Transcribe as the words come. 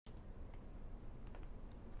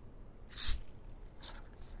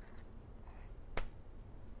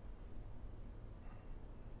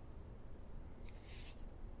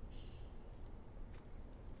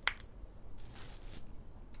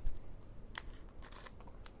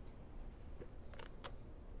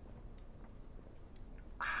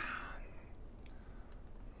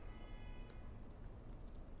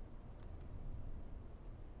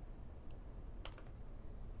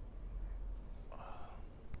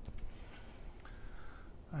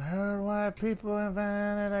people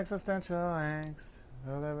invented existential angst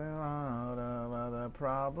so that we out of other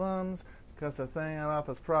problems. Because the thing about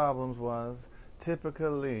those problems was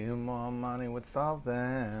typically more money would solve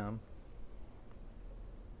them.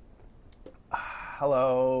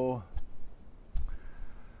 Hello.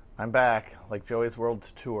 I'm back, like Joey's World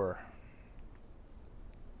Tour.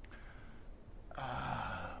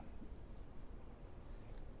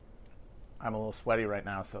 I'm a little sweaty right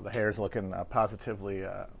now, so the hair's looking positively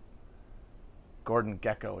Gordon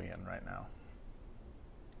Gekko-ian right now.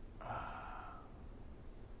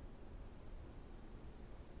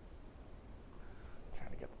 Trying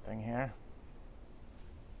to get the thing here.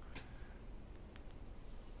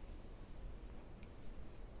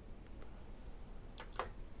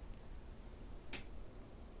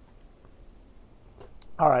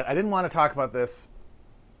 All right, I didn't want to talk about this,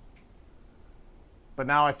 but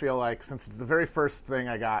now I feel like since it's the very first thing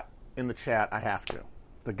I got in the chat, I have to.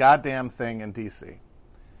 The goddamn thing in D.C.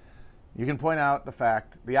 You can point out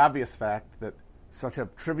the obvious fact, that such a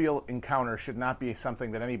trivial encounter should not be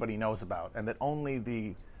something that anybody knows about, and that only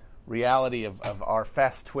the reality of our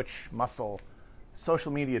fast twitch muscle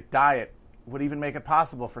social media diet would even make it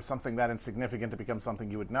possible for something that insignificant to become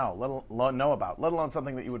something you would know about, let alone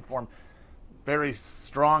something that you would form very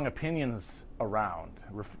strong opinions around,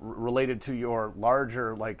 related to your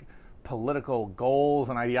larger, political goals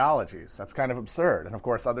and ideologies. That's kind of absurd. And, of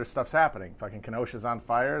course, other stuff's happening. Fucking Kenosha's on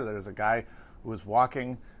fire. There's a guy who was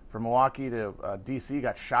walking from Milwaukee to D.C.,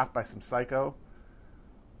 got shot by some psycho.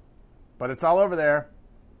 But it's all over there.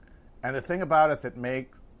 And the thing about it that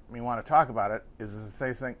makes me want to talk about it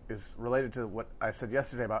is related to what I said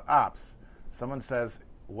yesterday about ops. Someone says,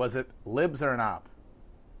 was it libs or an op?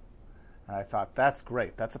 And I thought, that's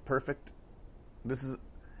great. That's a perfect... This is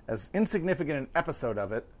as insignificant an episode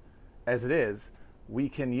of it as it is. We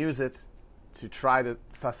can use it to try to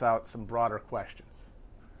suss out some broader questions.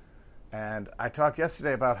 And I talked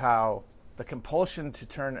yesterday about how the compulsion to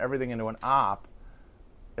turn everything into an op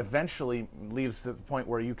eventually leads to the point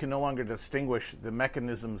where you can no longer distinguish the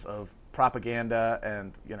mechanisms of propaganda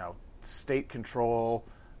and, state control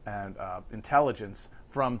and intelligence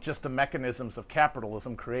from just the mechanisms of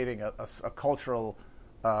capitalism creating a cultural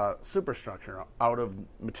superstructure out of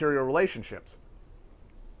material relationships.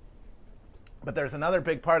 But there's another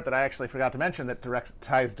big part that I actually forgot to mention that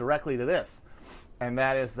ties directly to this, and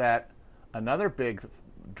that is that another big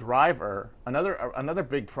driver, another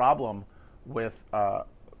big problem with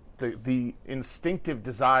the instinctive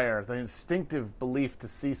desire, the instinctive belief to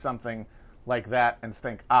see something like that and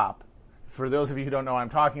think op. For those of you who don't know what I'm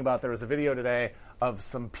talking about, there was a video today of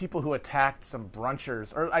some people who attacked some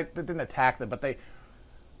brunchers, they didn't attack them, but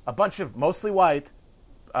a bunch of mostly white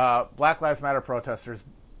Black Lives Matter protesters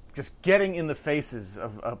just getting in the faces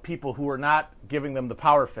of people who were not giving them the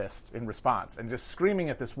power fist in response and just screaming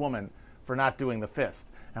at this woman for not doing the fist.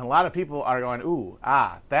 And a lot of people are going,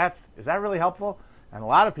 is that really helpful? And a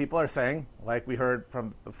lot of people are saying, like we heard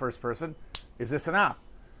from the first person, is this an op?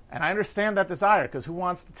 And I understand that desire, because who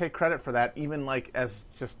wants to take credit for that, even as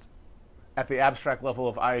just at the abstract level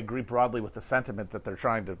of I agree broadly with the sentiment that they're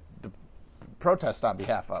trying to protest on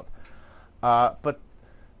behalf of. But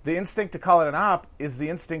the instinct to call it an op is the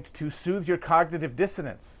instinct to soothe your cognitive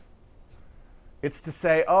dissonance. It's to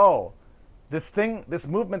say, this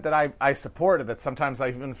movement that I supported, that sometimes I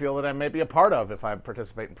even feel that I may be a part of if I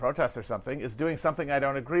participate in protests or something, is doing something I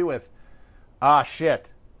don't agree with.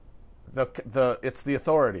 Shit. It's the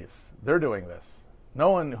authorities. They're doing this.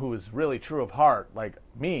 No one who is really true of heart, like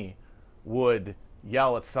me, would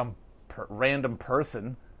yell at some random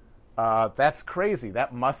person. That's crazy.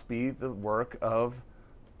 That must be the work of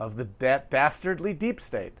the dastardly deep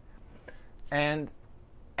state. And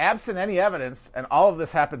absent any evidence, and all of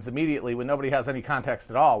this happens immediately when nobody has any context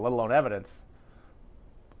at all, let alone evidence,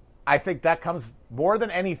 I think that comes more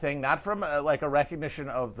than anything, not from a recognition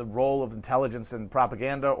of the role of intelligence in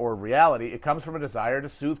propaganda or reality. It comes from a desire to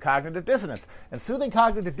soothe cognitive dissonance. And soothing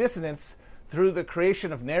cognitive dissonance through the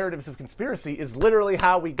creation of narratives of conspiracy is literally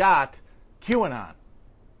how we got QAnon.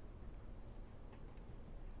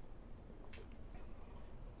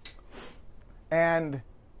 And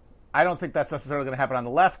I don't think that's necessarily going to happen on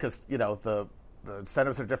the left because, the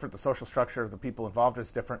incentives are different, the social structure of the people involved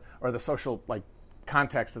is different, or the social,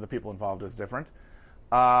 context of the people involved is different.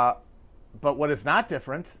 But what is not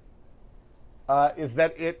different is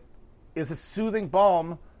that it is a soothing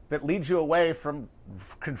balm that leads you away from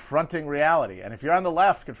confronting reality. And if you're on the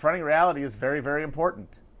left, confronting reality is very, very important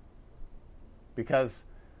because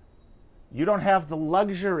you don't have the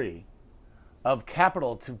luxury of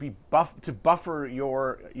capital to buffer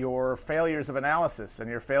your failures of analysis and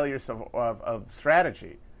your failures of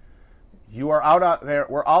strategy. You are out there.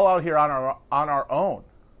 We're all out here on our own.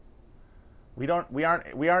 We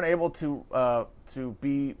aren't able to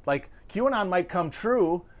be like QAnon might come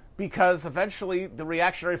true because eventually the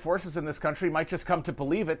reactionary forces in this country might just come to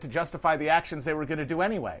believe it to justify the actions they were going to do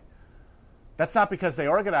anyway. That's not because they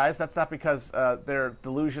organized. That's not because their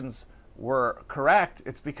delusions were correct.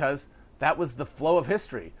 It's because that was the flow of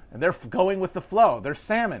history. And they're going with the flow. They're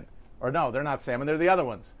salmon. Or no, they're not salmon. They're the other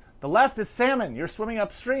ones. The left is salmon. You're swimming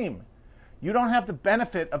upstream. You don't have the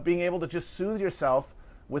benefit of being able to just soothe yourself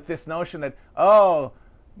with this notion that, oh,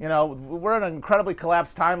 you know, we're in an incredibly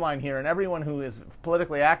collapsed timeline here, and everyone who is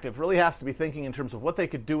politically active really has to be thinking in terms of what they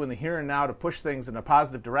could do in the here and now to push things in a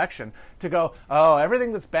positive direction, to go, oh,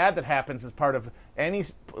 everything that's bad that happens as part of any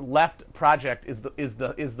left project is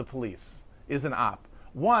the police, is an op.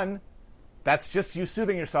 One, that's just you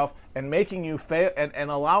soothing yourself and making you fail and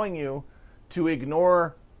allowing you to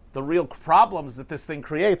ignore the real problems that this thing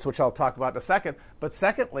creates, which I'll talk about in a second. But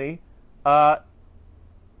secondly,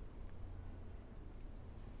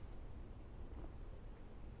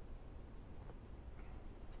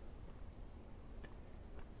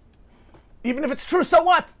 even if it's true, so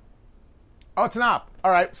what? Oh, it's an op.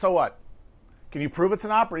 All right, so what? Can you prove it's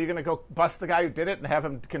an op? Or are you going to go bust the guy who did it and have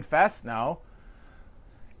him confess? No.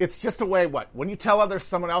 It's just a way, what? When you tell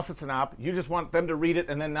someone else it's an op, you just want them to read it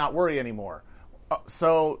and then not worry anymore.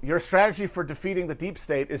 So your strategy for defeating the deep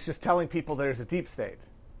state is just telling people there's a deep state.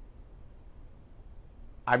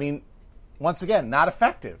 I mean, once again, not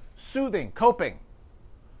effective. Soothing, coping.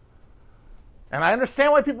 And I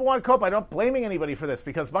understand why people want to cope. I'm not blaming anybody for this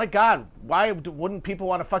because, my God, why wouldn't people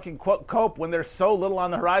want to fucking cope when there's so little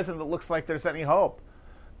on the horizon that looks like there's any hope?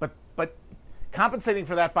 But compensating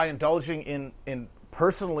for that by indulging in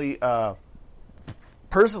personally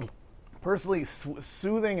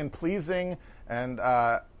soothing and pleasing and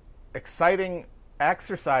exciting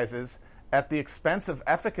exercises at the expense of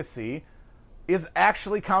efficacy is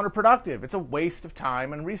actually counterproductive. It's a waste of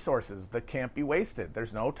time and resources that can't be wasted.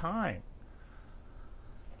 There's no time.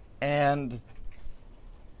 And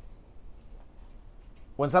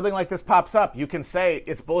when something like this pops up, you can say,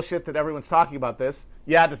 it's bullshit that everyone's talking about this.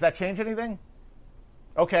 Yeah, does that change anything?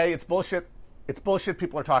 Okay, it's bullshit. It's bullshit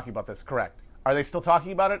people are talking about this, correct. Are they still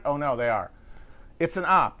talking about it? Oh, no, they are. It's an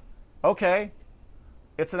op. Okay,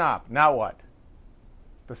 it's an op. Now what?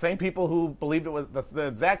 The same people who believed it was, the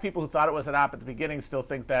exact people who thought it was an op at the beginning still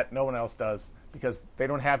think that no one else does because they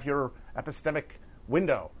don't have your epistemic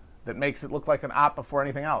window that makes it look like an op before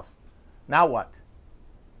anything else. Now what?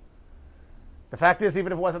 The fact is,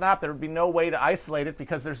 even if it was an op, there would be no way to isolate it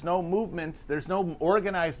because there's no movement, there's no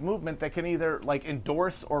organized movement that can either like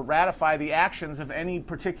endorse or ratify the actions of any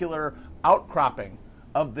particular outcropping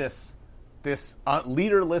of this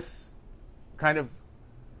leaderless kind of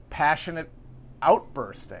passionate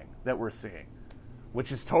outbursting that we're seeing,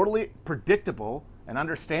 which is totally predictable and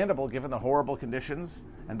understandable given the horrible conditions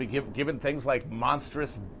and given things like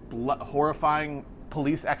monstrous, horrifying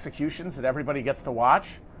police executions that everybody gets to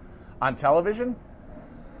watch on television.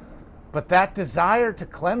 But that desire to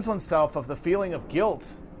cleanse oneself of the feeling of guilt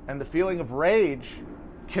and the feeling of rage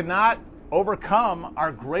cannot overcome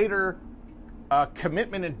our greater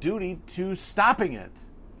commitment and duty to stopping it.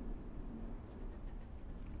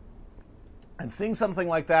 And seeing something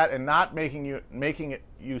like that and not having it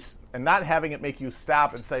make you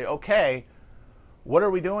stop and say, okay, what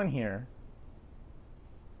are we doing here?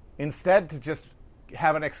 Instead to just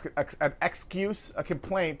have an excuse, a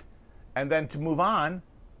complaint, and then to move on,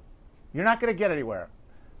 you're not going to get anywhere.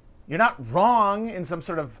 You're not wrong in some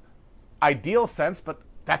sort of ideal sense, but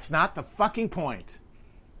that's not the fucking point.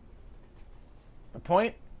 The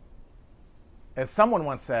point, as someone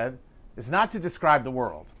once said, is not to describe the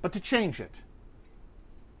world, but to change it.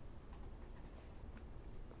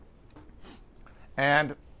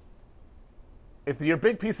 And if your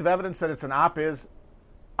big piece of evidence that it's an op is,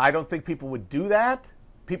 I don't think people would do that.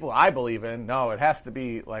 People I believe in, no, it has to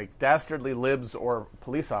be like dastardly libs or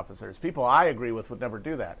police officers. People I agree with would never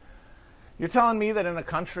do that. You're telling me that in a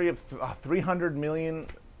country of 300 million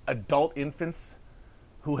adult infants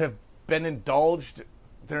who have been indulged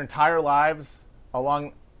their entire lives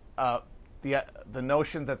along the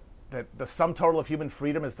notion that the sum total of human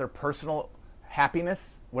freedom is their personal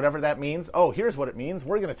happiness, whatever that means. Oh, here's what it means.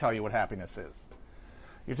 We're going to tell you what happiness is.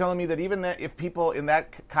 You're telling me that even that if people in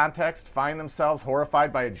that context find themselves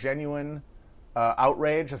horrified by a genuine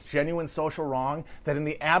outrage, a genuine social wrong, that in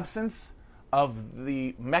the absence of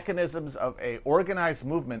the mechanisms of a organized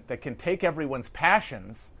movement that can take everyone's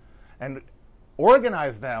passions and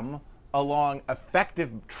organize them along effective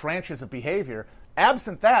tranches of behavior,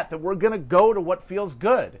 absent that we're going to go to what feels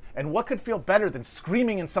good. And what could feel better than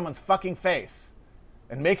screaming in someone's fucking face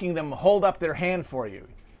and making them hold up their hand for you?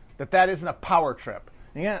 That isn't a power trip.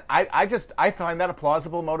 Yeah, I find that a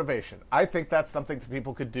plausible motivation. I think that's something that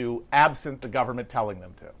people could do absent the government telling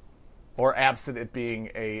them to, or absent it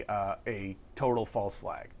being a total false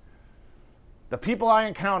flag. The people I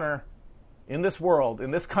encounter in this world,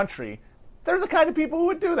 in this country, they're the kind of people who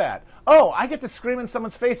would do that. Oh, I get to scream in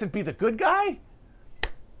someone's face and be the good guy?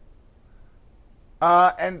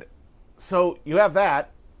 And so you have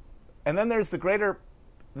that, and then there's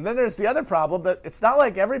the other problem that it's not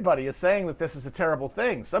like everybody is saying that this is a terrible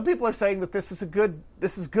thing. Some people are saying that this is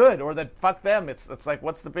good, or that fuck them. It's like,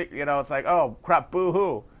 what's the big, it's like, oh crap,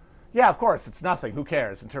 boo-hoo. Yeah, of course, it's nothing. Who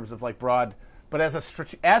cares in terms of like broad, but as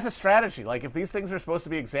a strategy, like if these things are supposed to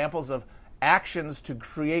be examples of actions to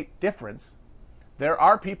create difference, there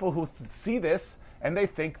are people who see this and they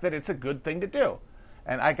think that it's a good thing to do.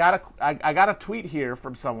 And I got a tweet here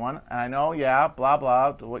from someone, and I know, yeah, blah,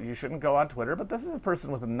 blah, you shouldn't go on Twitter, but this is a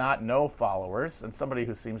person with no followers and somebody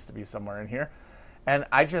who seems to be somewhere in here. And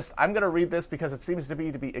I'm going to read this because it seems to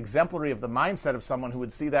be exemplary of the mindset of someone who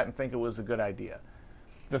would see that and think it was a good idea.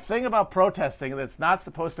 The thing about protesting that's not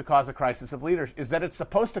supposed to cause a crisis of leadership is that it's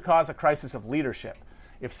supposed to cause a crisis of leadership.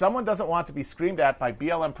 If someone doesn't want to be screamed at by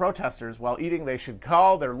BLM protesters while eating, they should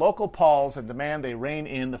call their local Pauls and demand they rein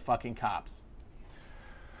in the fucking cops.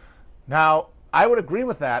 Now, I would agree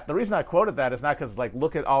with that. The reason I quoted that is not because, like,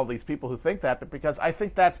 look at all these people who think that, but because I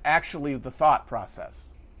think that's actually the thought process.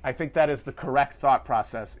 I think that is the correct thought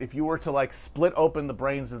process. If you were to, like, split open the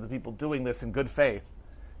brains of the people doing this in good faith,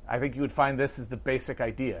 I think you would find this is the basic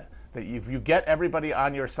idea. That if you get everybody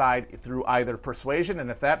on your side through either persuasion, and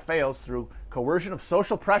if that fails, through coercion of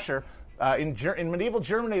social pressure, in medieval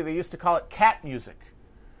Germany, they used to call it cat music.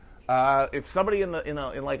 If somebody in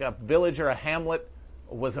like a village or a hamlet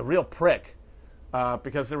was a real prick,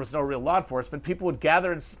 because there was no real law enforcement, people would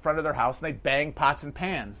gather in front of their house and they'd bang pots and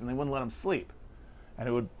pans and they wouldn't let them sleep. And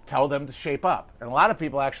it would tell them to shape up. And a lot of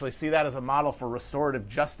people actually see that as a model for restorative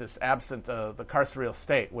justice absent the carceral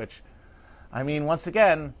state, which, I mean, once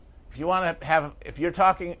again, if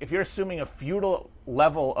you're assuming a feudal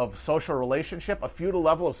level of social relationship, a feudal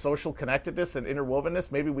level of social connectedness and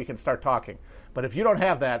interwovenness, maybe we can start talking. But if you don't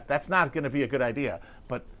have that, that's not going to be a good idea.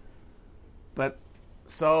 But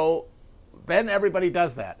so then everybody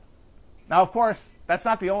does that. Now, of course, that's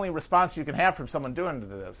not the only response you can have from someone doing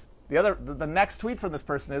this. The next tweet from this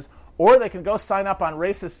person is, or they can go sign up on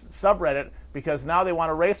racist subreddit because now they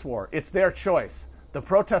want a race war. It's their choice. The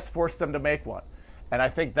protest forced them to make one. And I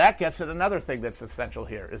think that gets at another thing that's essential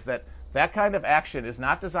here, is that kind of action is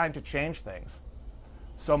not designed to change things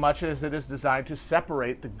so much as it is designed to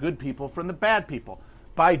separate the good people from the bad people.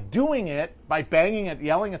 By doing it, by banging it,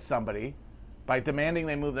 yelling at somebody, by demanding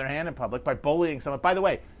they move their hand in public, by bullying someone. By the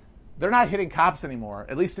way, they're not hitting cops anymore,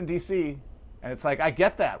 at least in D.C., and it's like, I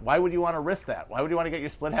get that. Why would you want to risk that? Why would you want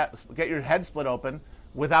to get your head split open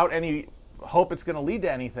without any hope it's going to lead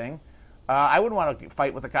to anything? I wouldn't want to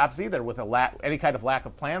fight with the cops either with any kind of lack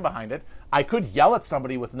of plan behind it. I could yell at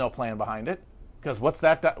somebody with no plan behind it, because what's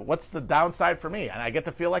the downside for me? And I get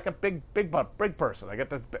to feel like a big person. I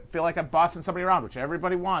get to feel like I'm bossing somebody around, which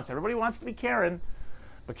everybody wants. Everybody wants to be Karen,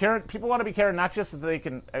 but people want to be Karen not just so they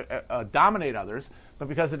can dominate others, but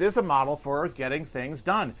because it is a model for getting things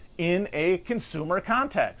done in a consumer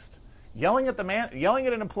context. Yelling at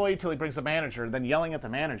an employee till he brings a manager, and then yelling at the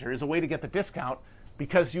manager is a way to get the discount,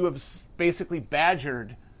 because you have basically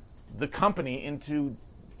badgered the company into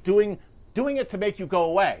doing it to make you go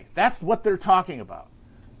away. That's what they're talking about.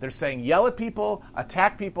 They're saying yell at people,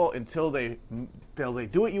 attack people until they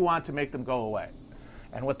do what you want to make them go away.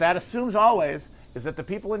 And what that assumes always is that the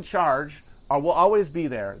people in charge will always be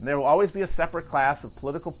there. There will always be a separate class of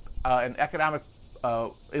political and economic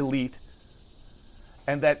elite,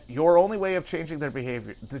 and that your only way of changing their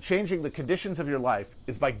behavior, changing the conditions of your life,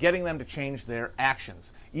 is by getting them to change their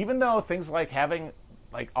actions. Even though things like having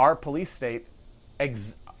our police state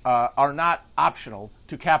are not optional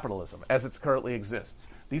to capitalism as it currently exists.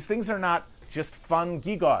 These things are not just fun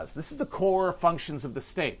gewgaws. This is the core functions of the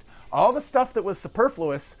state. All the stuff that was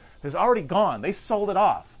superfluous has already gone. They sold it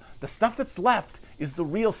off. The stuff that's left is the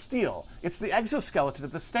real steel. It's the exoskeleton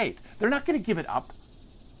of the state. They're not going to give it up.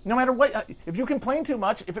 No matter what, if you complain too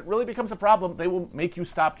much, if it really becomes a problem, they will make you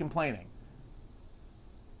stop complaining.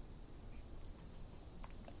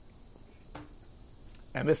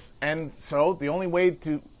 And so the only way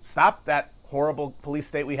to stop that horrible police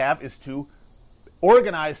state we have is to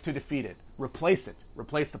organize to defeat it, replace it,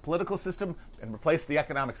 replace the political system, and replace the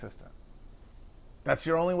economic system. That's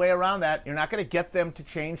your only way around that. You're not going to get them to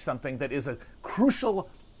change something that is a crucial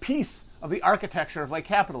piece of the architecture of like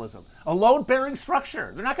capitalism. A load-bearing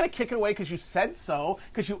structure. They're not going to kick it away because you said so,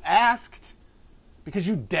 because you asked, because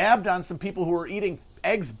you dabbed on some people who were eating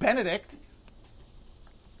Eggs Benedict.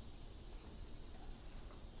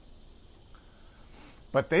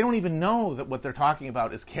 But they don't even know that what they're talking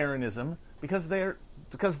about is Karenism because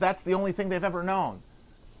that's the only thing they've ever known.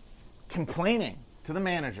 Complaining to the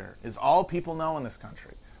manager is all people know in this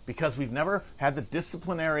country because we've never had the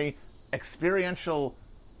disciplinary, experiential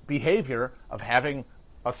behavior of having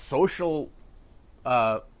a social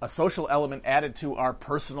element added to our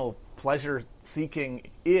personal pleasure-seeking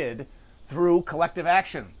id through collective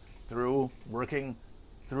action, through working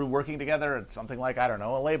together at something like, I don't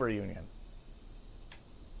know, a labor union.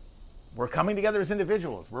 We're coming together as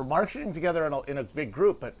individuals. We're marching together in a big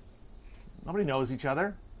group, but nobody knows each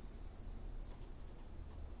other.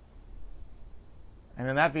 And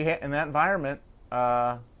in that environment,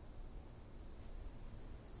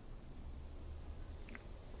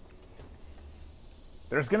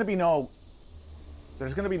 there's going to be no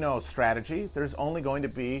strategy. There's only going to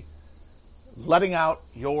be letting out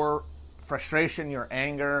your frustration, your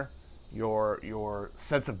anger, your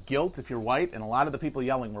sense of guilt if you're white, and a lot of the people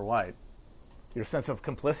yelling were white. Your sense of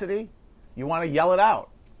complicity, you want to yell it out.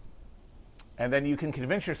 And then you can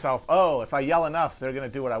convince yourself, oh, if I yell enough, they're going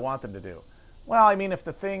to do what I want them to do. Well, I mean, if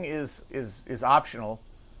the thing is optional,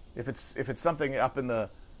 if it's something up in the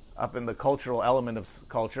cultural element of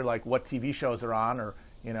culture, like what TV shows are on, or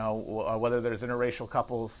whether there's interracial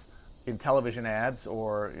couples in television ads,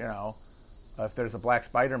 or if there's a black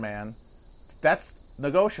Spider-Man, that's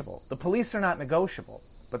negotiable. The police are not negotiable,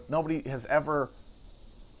 but nobody has ever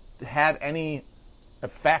had any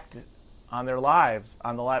effect on their lives,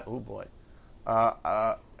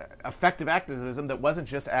 effective activism that wasn't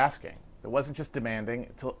just asking, that wasn't just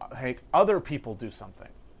demanding to make other people do something.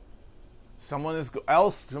 Someone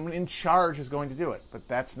in charge is going to do it, but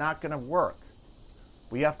that's not going to work.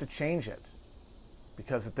 We have to change it,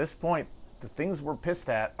 because at this point, the things we're pissed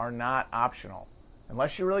at are not optional.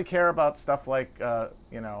 Unless you really care about stuff like,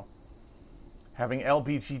 having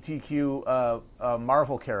LGBTQ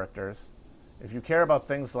Marvel characters, if you care about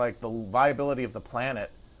things like the viability of the planet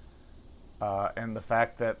and the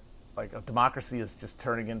fact that like a democracy is just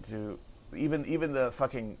turning into even the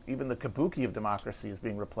kabuki of democracy is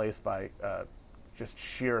being replaced by just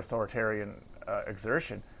sheer authoritarian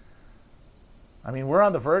exertion. I mean, we're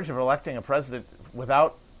on the verge of electing a president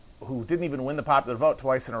who didn't even win the popular vote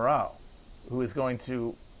twice in a row, who is going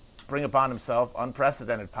to bring upon himself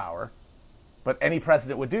unprecedented power. But any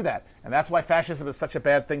president would do that. And that's why fascism is such a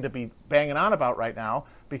bad thing to be banging on about right now,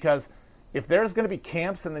 because if there's going to be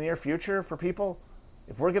camps in the near future for people,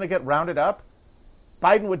 if we're going to get rounded up,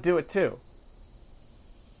 Biden would do it too.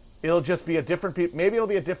 It'll just be maybe it'll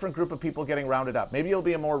be a different group of people getting rounded up. Maybe it'll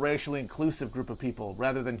be a more racially inclusive group of people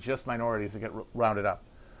rather than just minorities that get rounded up.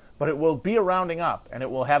 But it will be a rounding up, and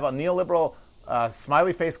it will have a neoliberal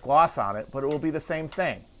smiley face gloss on it, but it will be the same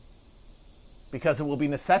thing. Because it will be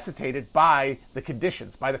necessitated by the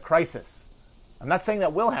conditions, by the crisis. I'm not saying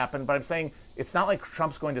that will happen, but I'm saying it's not like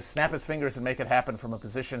Trump's going to snap his fingers and make it happen from a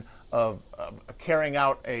position of carrying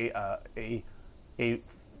out a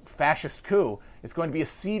fascist coup. It's going to be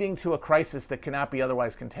acceding to a crisis that cannot be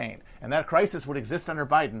otherwise contained. And that crisis would exist under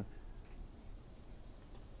Biden.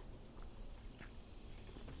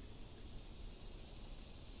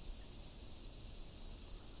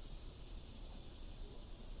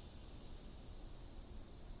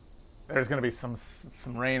 There's going to be some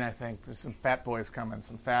rain, I think. There's some fat boys coming,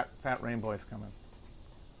 some fat rain boys coming.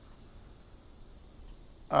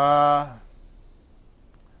 But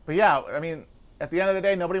yeah, I mean, at the end of the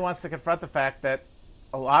day, nobody wants to confront the fact that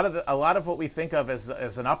a lot of what we think of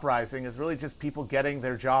as an uprising is really just people getting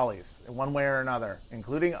their jollies in one way or another,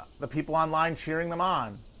 including the people online cheering them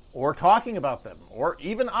on, or talking about them, or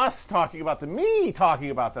even us talking about them, me talking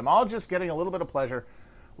about them, all just getting a little bit of pleasure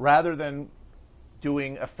rather than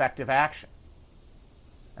doing effective action.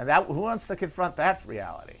 And who wants to confront that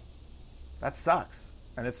reality? That sucks.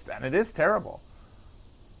 And it is terrible.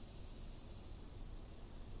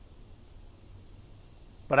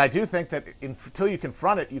 But I do think that until you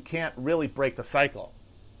confront it, you can't really break the cycle.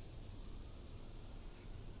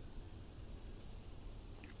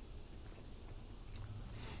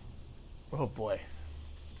 Oh boy.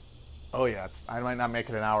 Oh yeah, I might not make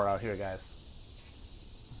it an hour out here, guys.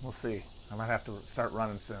 We'll see. I might have to start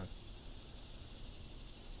running soon.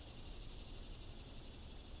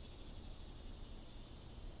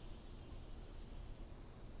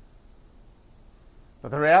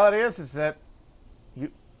 But the reality is that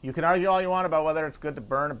You can argue all you want about whether it's good to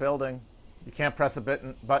burn a building. You can't press a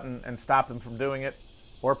button and stop them from doing it,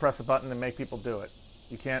 or press a button and make people do it.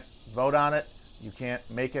 You can't vote on it. You can't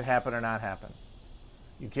make it happen or not happen.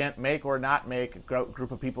 You can't make or not make a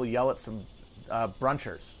group of people yell at some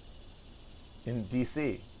brunchers in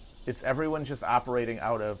D.C. It's everyone just operating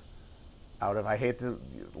out of. I hate to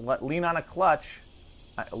lean on a clutch,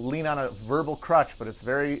 lean on a verbal crutch, but it's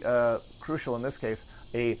very crucial in this case.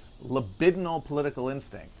 A libidinal political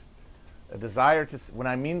instinct, a desire to. What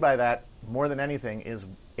I mean by that, more than anything, is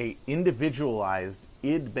a individualized,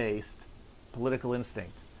 id-based political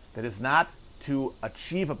instinct that is not to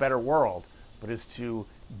achieve a better world, but is to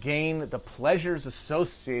gain the pleasures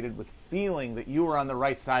associated with feeling that you are on the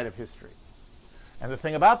right side of history. And the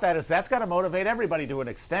thing about that is that's got to motivate everybody to an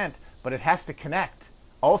extent, but it has to connect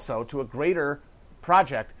also to a greater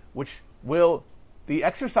project, which will, the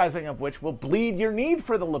exercising of which will bleed your need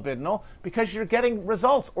for the libidinal, because you're getting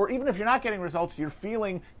results. Or even if you're not getting results, you're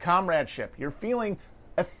feeling comradeship. You're feeling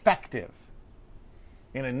effective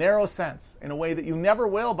in a narrow sense, in a way that you never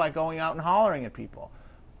will by going out and hollering at people.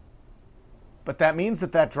 But that means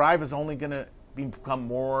that drive is only going to become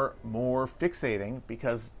more fixating,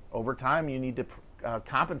 because over time you need to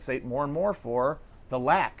compensate more and more for the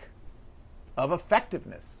lack of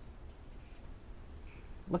effectiveness.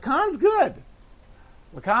 Lacan's good.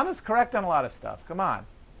 Lacan is correct on a lot of stuff. Come on.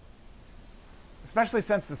 Especially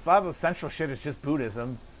since a lot of the central shit is just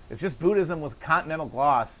Buddhism. It's just Buddhism with continental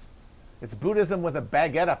gloss. It's Buddhism with a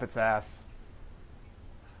baguette up its ass.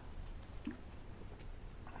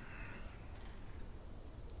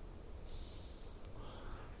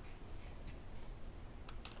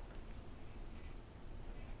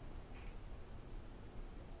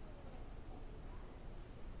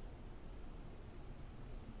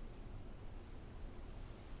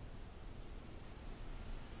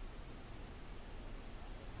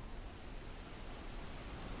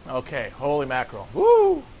 Okay, holy mackerel.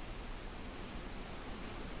 Woo!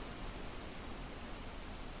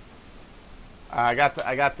 I got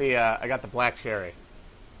the black cherry.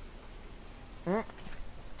 All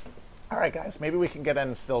right, guys, maybe we can get in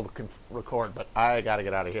and still record, but I got to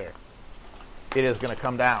get out of here. It is going to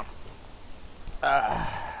come down.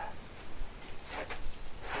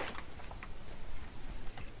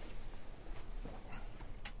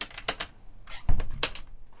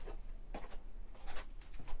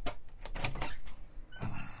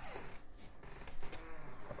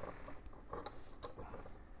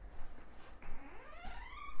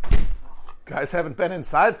 Guys haven't been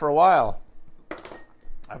inside for a while.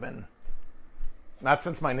 Not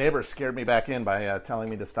since my neighbor scared me back in by telling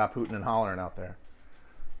me to stop hooting and hollering out there.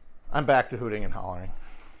 I'm back to hooting and hollering.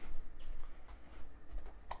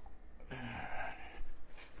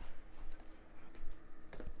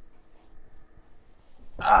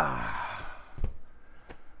 All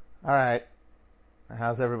right.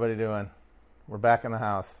 How's everybody doing? We're back in the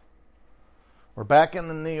house. We're back in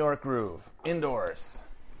the New York groove. Indoors.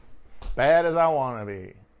 Bad as I want to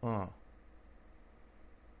be.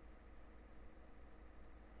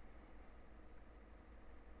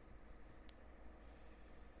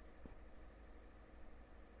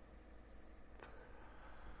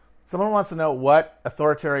 Someone wants to know what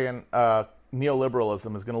authoritarian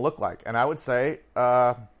neoliberalism is going to look like. And I would say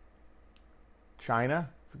China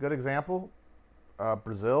is a good example.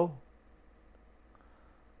 Brazil.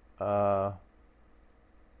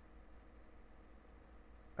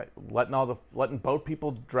 Letting boat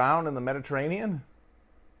people drown in the Mediterranean.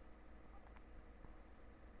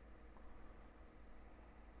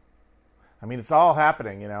 I mean, it's all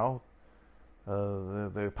happening, you know.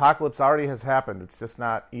 The apocalypse already has happened. It's just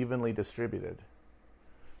not evenly distributed.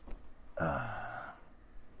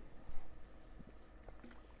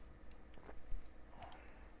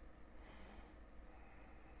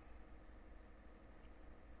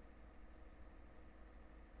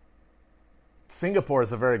 Singapore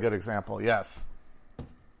is a very good example, yes.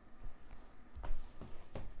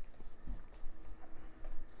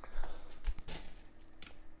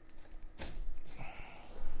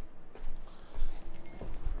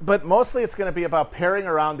 But mostly it's going to be about paring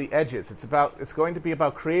around the edges. It's going to be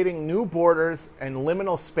about creating new borders and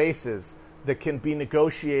liminal spaces that can be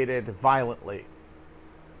negotiated violently.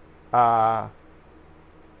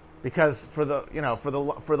 Because for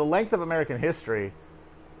the length of American history,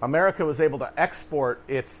 America was able to export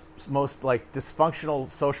its most dysfunctional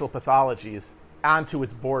social pathologies onto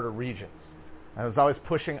its border regions. And it was always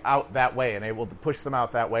pushing out that way and able to push them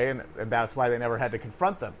out that way, and that's why they never had to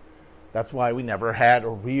confront them. That's why we never had a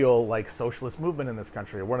real socialist movement in this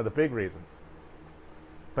country, one of the big reasons.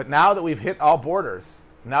 But now that we've hit all borders,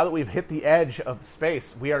 now that we've hit the edge of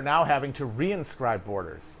space, we are now having to reinscribe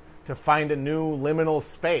borders to find a new liminal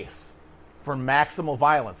space for maximal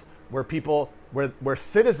violence, where where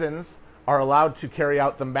citizens are allowed to carry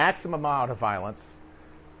out the maximum amount of violence,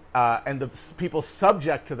 and the people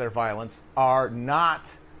subject to their violence are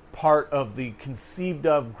not part of the conceived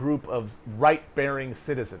of group of right-bearing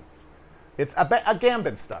citizens. It's a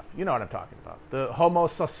Gambit stuff. You know what I'm talking about. The homo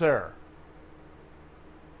saucer.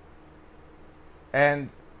 And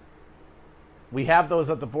we have those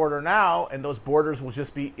at the border now, and those borders will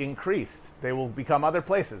just be increased. They will become other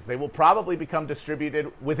places. They will probably become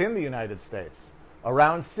distributed within the United States,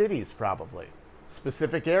 around cities probably,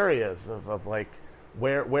 specific areas of like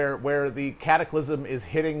where the cataclysm is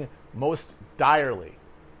hitting most direly.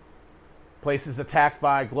 Places attacked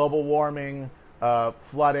by global warming,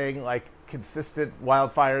 flooding, like consistent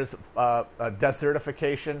wildfires,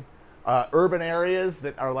 desertification, urban areas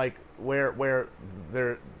that are like where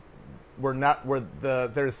there's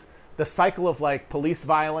the cycle of like police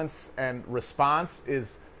violence and response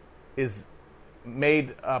is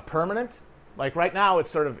made permanent. Like right now, it's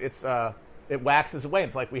sort of it waxes away.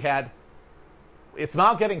 It's like it's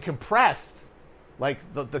now getting compressed. Like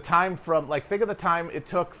the time from, like, think of the time it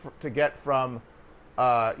took to get from,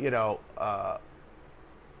 so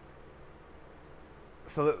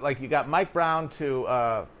that, like, you got Mike Brown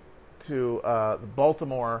to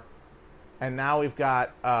Baltimore, and now we've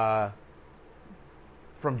got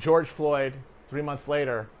from George Floyd 3 months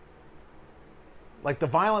later. Like, the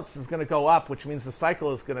violence is going to go up, which means the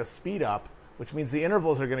cycle is going to speed up, which means the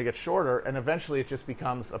intervals are going to get shorter, and eventually it just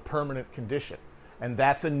becomes a permanent condition. And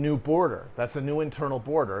that's a new border. That's a new internal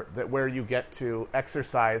border where you get to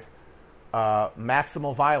exercise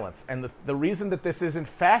maximal violence. And the reason that this isn't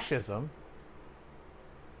fascism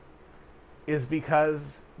is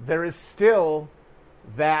because there is still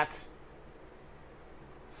that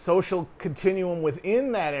social continuum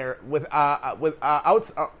within that area,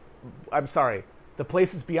 the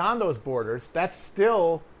places beyond those borders. That's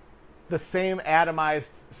still the same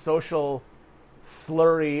atomized social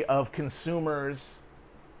slurry of consumers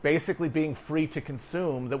basically being free to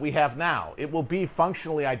consume that we have now. It will be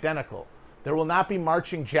functionally identical. There will not be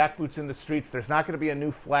marching jackboots in the streets. There's not going to be a new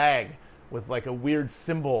flag with like a weird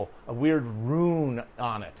symbol, a weird rune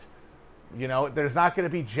on it. You know, there's not going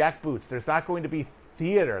to be jackboots. There's not going to be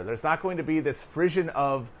theater. There's not going to be this frisson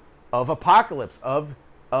of apocalypse, of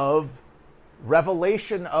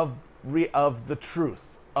revelation of the truth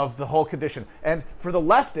of the whole condition. And for the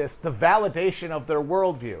leftists, the validation of their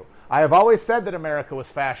worldview. I have always said that America was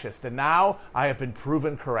fascist, and now I have been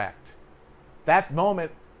proven correct. That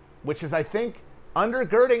moment, which is, I think,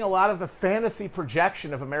 undergirding a lot of the fantasy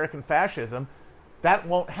projection of American fascism, that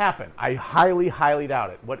won't happen. I highly, highly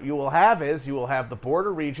doubt it. What you will have is you will have the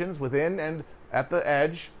border regions within and at the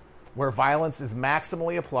edge where violence is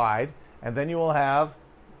maximally applied, and then you will have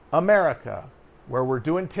America, where we're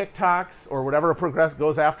doing TikToks or whatever progress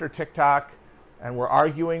goes after TikTok, and we're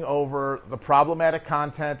arguing over the problematic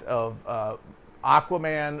content of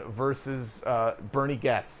Aquaman versus Bernie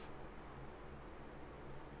Getz.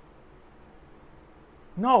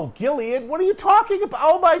 No, Gilead, what are you talking about?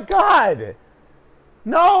 Oh my God!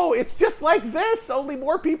 No, it's just like this, only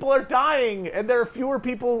more people are dying, and there are fewer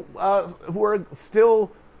people who are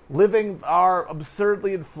still living our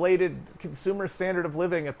absurdly inflated consumer standard of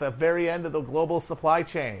living at the very end of the global supply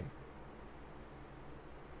chain.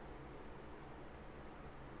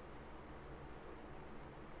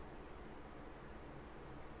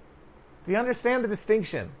 Do you understand the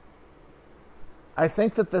distinction? I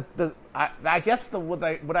think that I guess what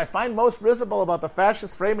I find most risible about the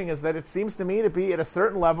fascist framing is that it seems to me to be at a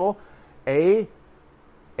certain level a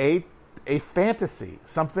fantasy,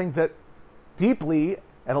 something that deeply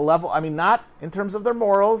at a level, I mean, not in terms of their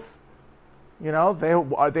morals, you know,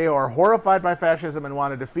 they are horrified by fascism and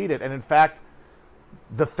want to defeat it. And in fact,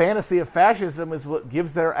 the fantasy of fascism is what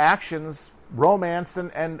gives their actions romance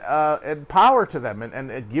and power to them,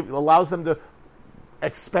 and it allows them to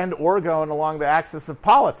expend orgone along the axis of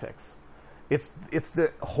politics. It's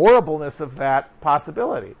the horribleness of that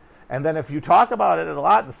possibility. And then if you talk about it a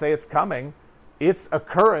lot and say it's coming, its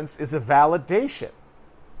occurrence is a validation.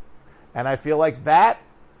 And I feel like that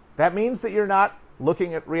means that you're not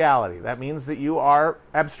looking at reality. That means that you are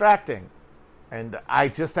abstracting. And I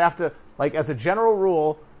just have to, like, as a general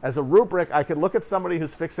rule, as a rubric, I could look at somebody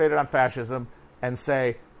who's fixated on fascism and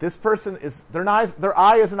say, this person is, their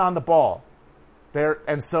eye isn't on the ball.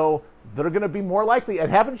 And so they're going to be more likely.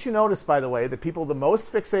 And haven't you noticed, by the way, that people the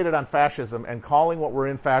most fixated on fascism and calling what we're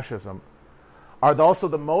in fascism are also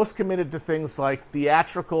the most committed to things like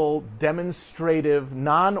theatrical, demonstrative,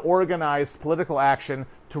 non-organized political action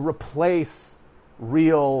to replace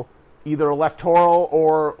real either electoral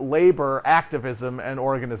or labor activism and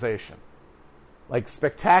organization. Like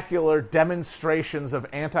spectacular demonstrations of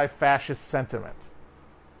anti-fascist sentiment.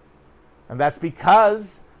 And that's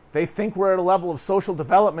because they think we're at a level of social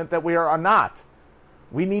development that we are not.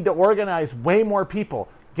 We need to organize way more people.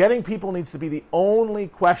 Getting people needs to be the only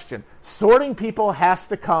question. Sorting people has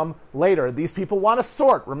to come later. These people want to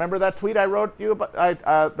sort. Remember that tweet I wrote you about,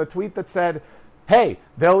 the tweet that said, hey,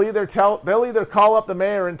 they'll either call up the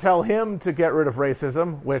mayor and tell him to get rid of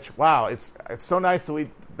racism, which, wow, it's so nice that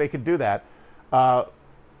they could do that.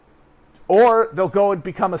 Or they'll go and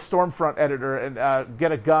become a Stormfront editor and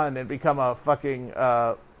get a gun and become a fucking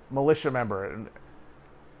militia member. And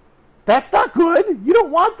that's not good. You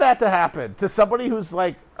don't want that to happen to somebody who's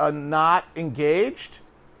like not engaged.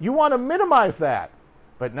 You want to minimize that.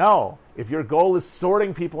 But no, if your goal is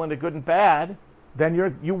sorting people into good and bad,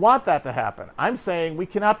 then you want that to happen. I'm saying we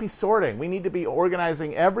cannot be sorting. We need to be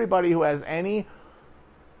organizing everybody who has any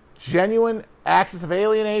genuine axis of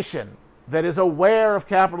alienation, that is aware of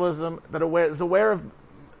capitalism, that is aware of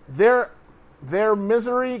their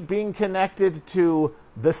misery being connected to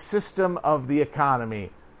the system of the economy.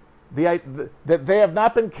 That they have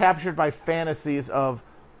not been captured by fantasies of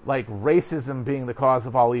like racism being the cause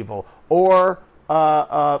of all evil, or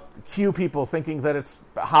Q people thinking that it's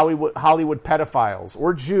Hollywood pedophiles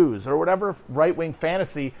or Jews or whatever right-wing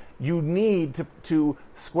fantasy you need to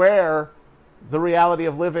square the reality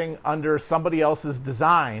of living under somebody else's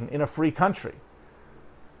design in a free country.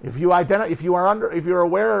 If you're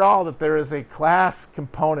aware at all that there is a class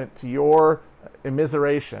component to your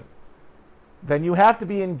immiseration, then you have to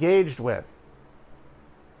be engaged with.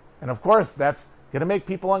 And of course, that's going to make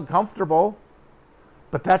people uncomfortable,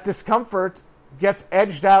 but that discomfort gets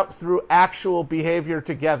edged out through actual behavior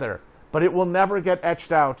together. But it will never get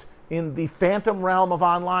etched out in the phantom realm of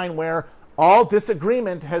online, where all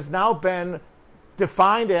disagreement has now been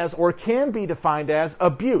defined as, or can be defined as,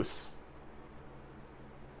 abuse.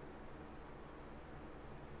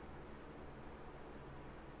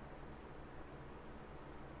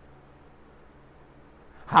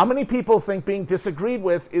 How many people think being disagreed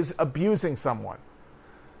with is abusing someone?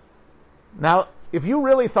 Now, if you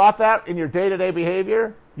really thought that in your day-to-day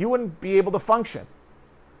behavior, you wouldn't be able to function.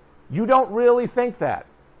 You don't really think that.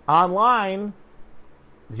 Online,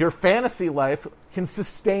 your fantasy life can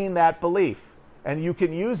sustain that belief. And you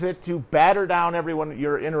can use it to batter down everyone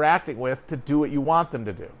you're interacting with to do what you want them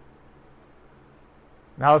to do.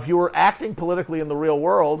 Now, if you were acting politically in the real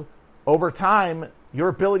world, over time, your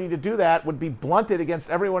ability to do that would be blunted against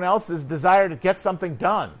everyone else's desire to get something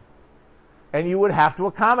done. And you would have to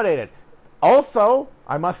accommodate it. Also,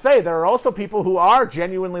 I must say, there are also people who are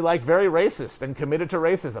genuinely like very racist and committed to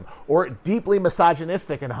racism, or deeply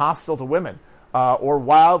misogynistic and hostile to women, or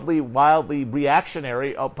wildly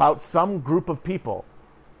reactionary about some group of people,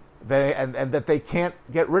 and that they can't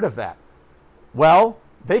get rid of that. Well,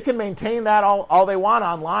 they can maintain that all they want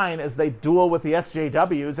online as they duel with the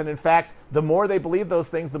SJWs, and in fact, the more they believe those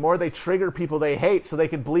things, the more they trigger people they hate so they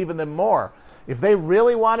can believe in them more. If they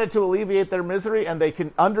really wanted to alleviate their misery and they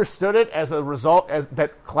understood it as a result, as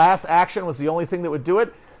that class action was the only thing that would do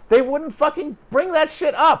it, they wouldn't fucking bring that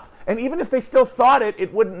shit up. And even if they still thought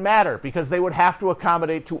it wouldn't matter, because they would have to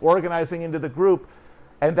accommodate to organizing into the group,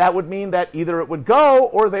 and that would mean that either it would go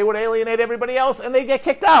or they would alienate everybody else and they get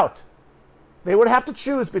kicked out. They would have to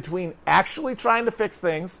choose between actually trying to fix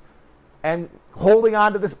things and holding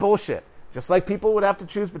on to this bullshit. Just like people would have to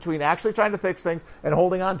choose between actually trying to fix things and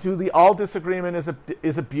holding on to the all disagreement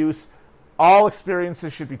is abuse. All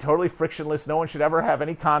experiences should be totally frictionless. No one should ever have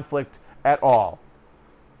any conflict at all.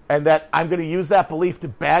 And that I'm going to use that belief to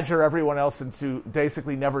badger everyone else into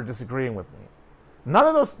basically never disagreeing with me.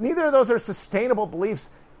 Neither of those are sustainable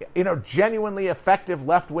beliefs in a genuinely effective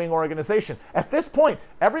left-wing organization. At this point,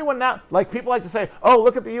 everyone now, like people like to say, oh,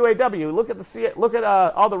 look at the UAW, look at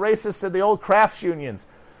all the racists in the old crafts unions.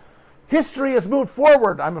 History has moved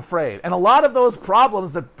forward, I'm afraid. And a lot of those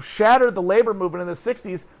problems that shattered the labor movement in the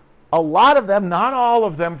 60s, a lot of them, not all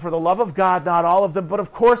of them, for the love of God, not all of them, but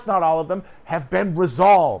of course not all of them, have been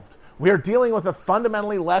resolved. We are dealing with a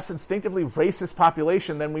fundamentally less instinctively racist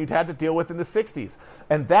population than we'd had to deal with in the 60s.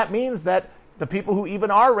 And that means that the people who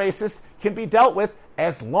even are racist can be dealt with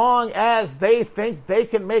as long as they think they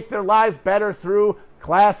can make their lives better through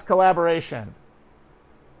class collaboration.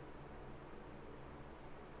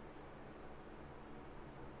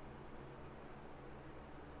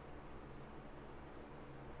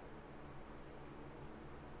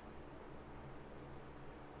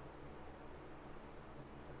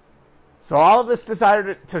 So all of this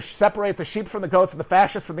desire to separate the sheep from the goats and the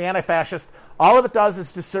fascist from the anti-fascist, all of it does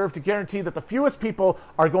is to serve to guarantee that the fewest people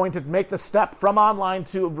are going to make the step from online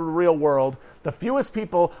to the real world. The fewest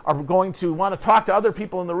people are going to want to talk to other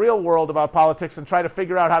people in the real world about politics and try to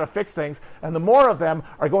figure out how to fix things. And the more of them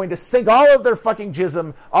are going to sink all of their fucking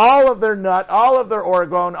jism, all of their nut, all of their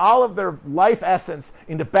orgone, all of their life essence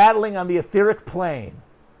into battling on the etheric plane.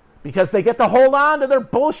 Because they get to hold on to their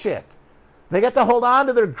bullshit. They get to hold on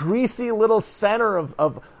to their greasy little center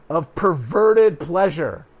of perverted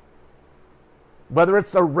pleasure. Whether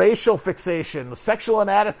it's a racial fixation, sexual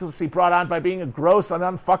inadequacy brought on by being a gross and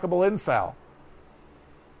unfuckable incel.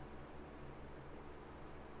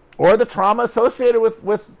 Or the trauma associated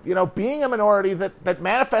with being a minority that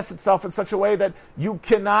manifests itself in such a way that you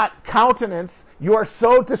cannot countenance. You are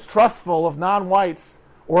so distrustful of non-whites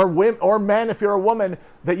or men if you're a woman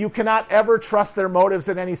that you cannot ever trust their motives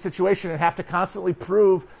in any situation and have to constantly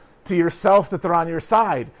prove to yourself that they're on your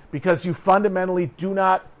side because you fundamentally do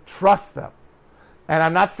not trust them. And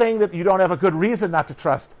I'm not saying that you don't have a good reason not to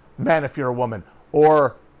trust men if you're a woman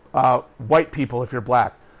or white people if you're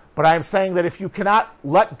black. But I'm saying that if you cannot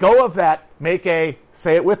let go of that, make a,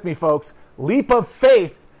 say it with me folks, leap of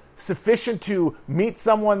faith sufficient to meet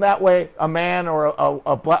someone that way, a man or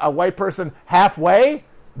a white person halfway,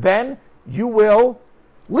 then you will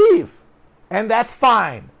leave. And that's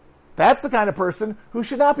fine. That's the kind of person who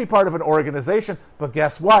should not be part of an organization. But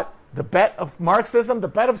guess what? The bet of Marxism, the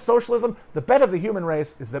bet of socialism, the bet of the human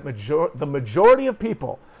race is that the majority of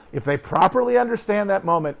people, if they properly understand that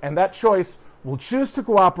moment and that choice, will choose to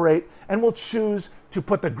cooperate and will choose to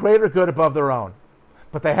put the greater good above their own.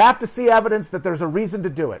 But they have to see evidence that there's a reason to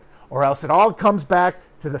do it, or else it all comes back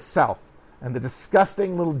to the self and the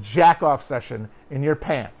disgusting little jack-off session in your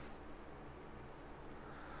pants.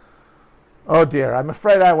 Oh dear, I'm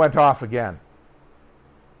afraid I went off again.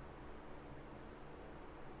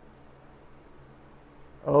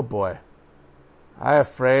 Oh boy. I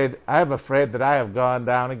am afraid that I have gone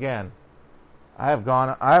down again. I have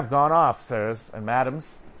gone off, sirs and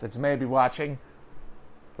madams, that you may be watching.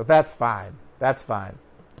 But that's fine. That's fine.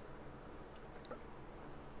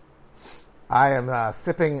 I am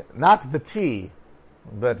sipping not the tea,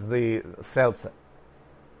 but the seltzer.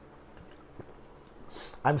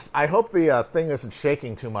 I hope the thing isn't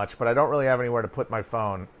shaking too much, but I don't really have anywhere to put my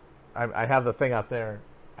phone. I have the thing out there.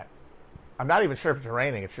 I'm not even sure if it's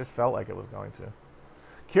raining. It just felt like it was going to.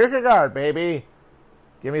 Kierkegaard, baby.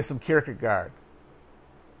 Give me some Kierkegaard.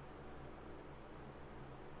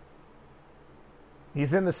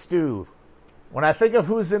 He's in the stew. When I think of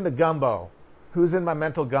who's in the gumbo, who's in my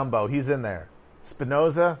mental gumbo, he's in there.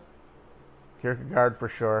 Spinoza, Kierkegaard for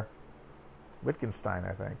sure. Wittgenstein,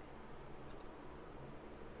 I think.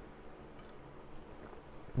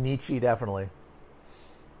 Nietzsche, definitely.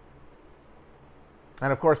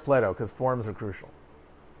 And of course Plato, because forms are crucial.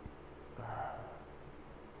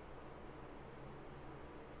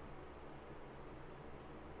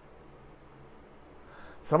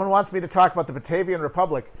 Someone wants me to talk about the Batavian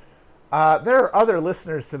Republic. There are other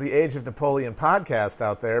listeners to the Age of Napoleon podcast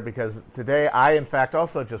out there, because today I, in fact,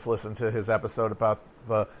 also just listened to his episode about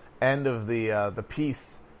the end of the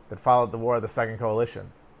peace that followed the War of the Second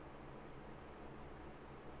Coalition.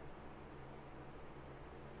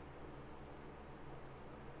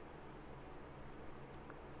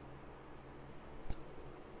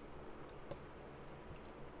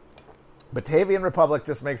 Batavian Republic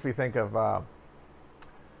just makes me think of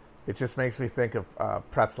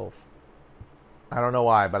pretzels. I don't know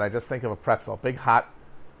why, but I just think of a pretzel,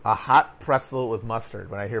 a hot pretzel with mustard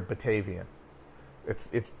when I hear Batavian. It's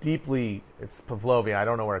Pavlovian. I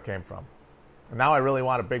don't know where it came from. And now I really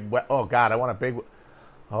want a big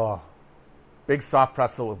big soft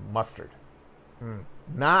pretzel with mustard.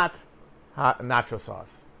 Not hot nacho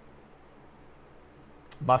sauce.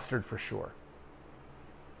 Mustard for sure.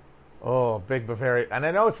 Oh, big Bavarian. And I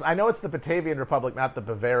know it's the Batavian Republic, not the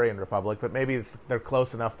Bavarian Republic, but maybe they're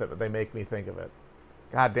close enough that they make me think of it.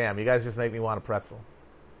 God damn, you guys just make me want a pretzel.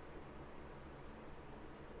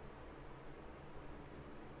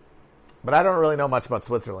 But I don't really know much about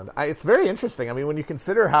Switzerland. It's very interesting. I mean, when you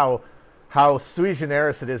consider how sui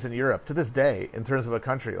generis it is in Europe to this day in terms of a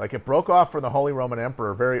country. Like, it broke off from the Holy Roman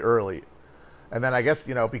Emperor very early. And then I guess,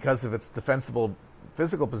 because of its defensible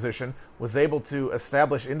physical position, was able to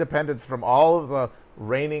establish independence from all of the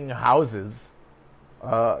reigning houses,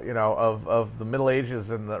 of the Middle Ages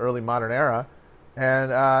and the early modern era,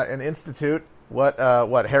 and institute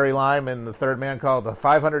what Harry Lime and the Third Man called the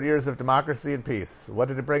 500 years of democracy and peace. What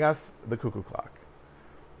did it bring us? The cuckoo clock.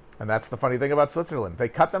 And that's the funny thing about Switzerland. They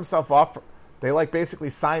cut themselves off. They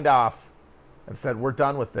basically signed off and said, we're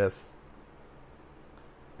done with this.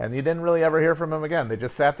 And you didn't really ever hear from them again. They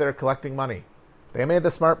just sat there collecting money. They made the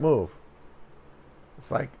smart move. It's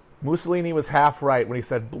like Mussolini was half right when he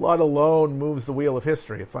said blood alone moves the wheel of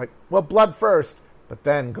history. It's like, well, blood first, but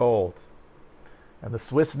then gold. And the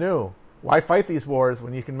Swiss knew, why fight these wars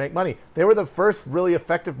when you can make money? They were the first really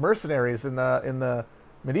effective mercenaries in the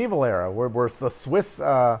medieval era, were the Swiss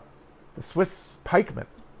pikemen.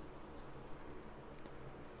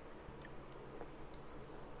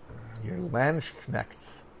 Your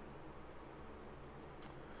Landsknechts.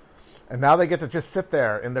 And now they get to just sit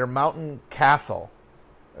there in their mountain castle,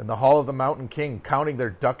 in the Hall of the Mountain King, counting their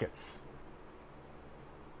ducats.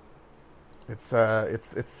 It's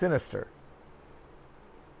sinister.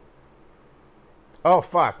 Oh,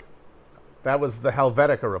 fuck. That was the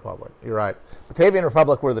Helvetica Republic. You're right. Batavian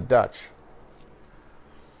Republic were the Dutch.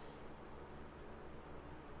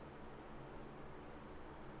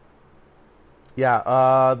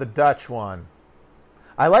 Yeah, the Dutch one.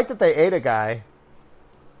 I like that they ate a guy.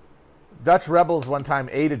 Dutch rebels one time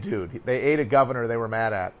ate a dude. They ate a governor they were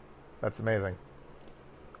mad at. That's amazing.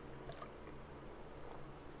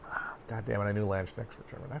 God damn it, I knew Landsknechts were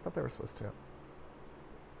German. I thought they were Swiss too.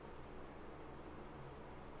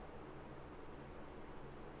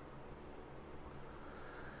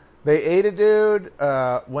 They ate a dude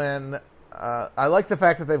when... I like the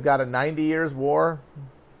fact that they've got a 90 years war,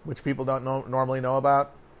 which people don't normally know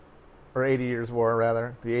about. Or 80 years war,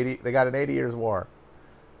 rather. They got an 80 years war.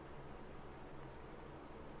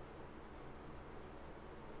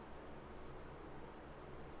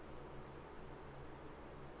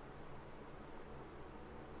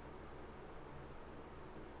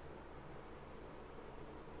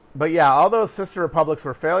 But yeah, all those sister republics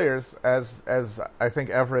were failures, as I think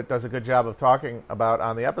Everett does a good job of talking about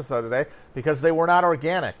on the episode today, because they were not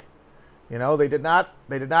organic. You know, they did not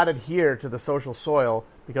adhere to the social soil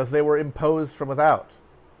because they were imposed from without.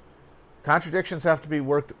 Contradictions have to be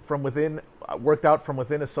worked out from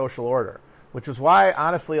within a social order, which is why,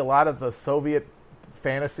 honestly, a lot of the Soviet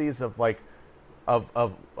fantasies of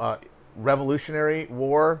revolutionary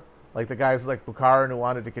war, like the guys like Bukharin who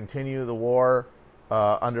wanted to continue the war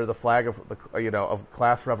under the flag of of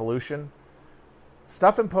class revolution,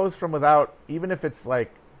 stuff imposed from without, even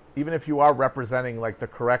if you are representing like the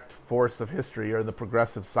correct force of history or the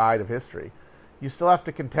progressive side of history, you still have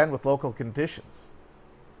to contend with local conditions.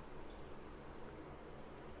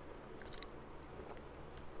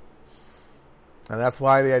 And that's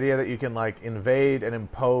why the idea that you can like invade and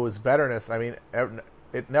impose betterness, I mean,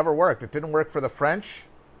 it never worked. It didn't work for the French.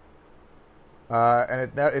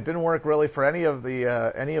 And it didn't work really for any of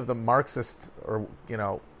the Marxist or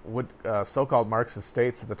so-called Marxist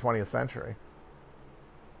states of the 20th century.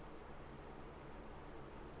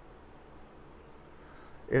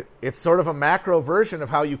 It's sort of a macro version of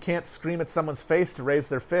how you can't scream at someone's face to raise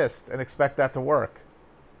their fist and expect that to work.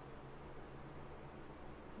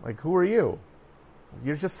 Like, who are you?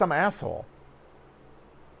 You're just some asshole.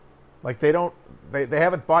 Like they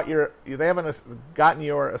haven't gotten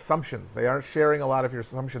your assumptions. They aren't sharing a lot of your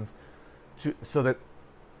assumptions, so that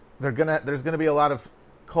there's gonna be a lot of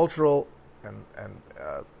cultural and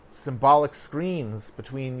symbolic screens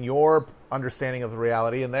between your understanding of the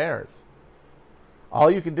reality and theirs. All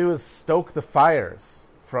you can do is stoke the fires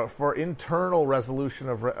for internal resolution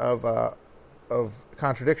of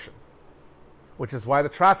contradiction, which is why the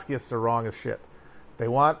Trotskyists are wrong as shit. They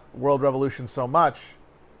want world revolution so much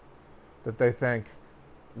that they think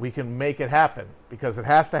we can make it happen, because it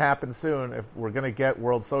has to happen soon if we're going to get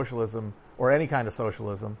world socialism or any kind of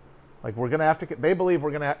socialism. Like, we're going to have to... They believe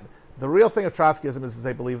we're going to... The real thing of Trotskyism is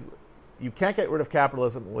they believe you can't get rid of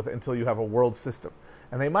capitalism until you have a world system.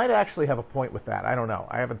 And they might actually have a point with that. I don't know.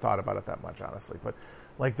 I haven't thought about it that much, honestly. But,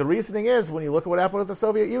 like, the reasoning is, when you look at what happened with the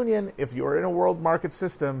Soviet Union, if you're in a world market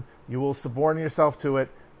system, you will suborn yourself to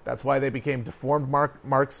it. That's why they became deformed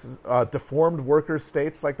worker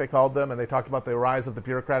states, like they called them, and they talked about the rise of the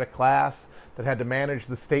bureaucratic class that had to manage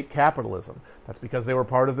the state capitalism. That's because they were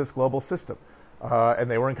part of this global system, and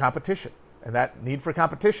they were in competition, and that need for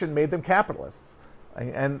competition made them capitalists.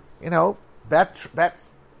 And you know, that's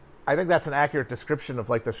I think that's an accurate description of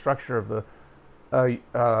like the structure of the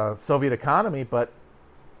Soviet economy. But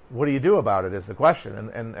what do you do about it is the question,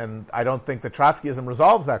 and I don't think that Trotskyism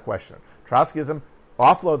resolves that question. Trotskyism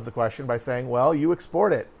offloads the question by saying, well, you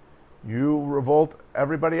export it, you revolt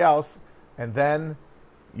everybody else, and then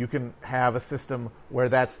you can have a system where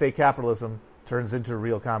that state capitalism turns into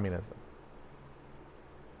real communism.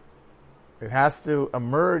 It has to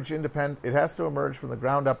emerge independent. It has to emerge from the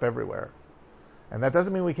ground up everywhere, and that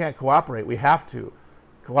doesn't mean we can't cooperate. We have to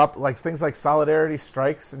cooperate, like things like solidarity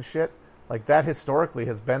strikes and shit. Like, that historically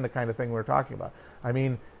has been the kind of thing we're talking about. I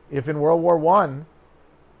mean, if in World War I,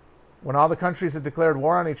 when all the countries had declared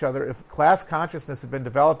war on each other, if class consciousness had been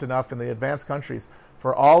developed enough in the advanced countries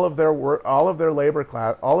for all of their labor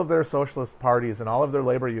class, all of their socialist parties, and all of their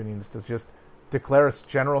labor unions to just declare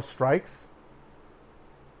general strikes,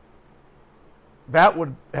 that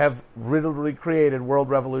would have literally created world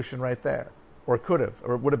revolution right there, or could have,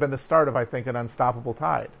 or it would have been the start of, I think, an unstoppable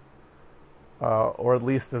tide, or at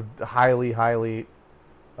least a highly, highly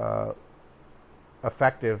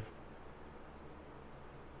effective.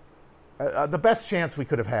 The best chance we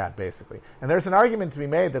could have had, basically. And there's an argument to be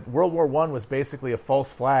made that World War I was basically a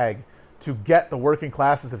false flag to get the working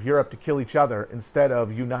classes of Europe to kill each other instead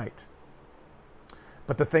of unite.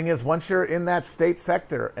 But the thing is, once you're in that state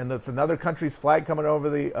sector and it's another country's flag coming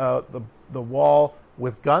over the wall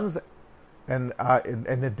with guns and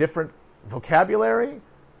in a different vocabulary,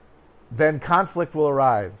 then conflict will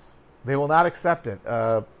arise. They will not accept it.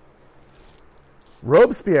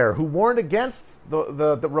 Robespierre, who warned against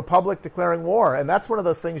the Republic declaring war, and that's one of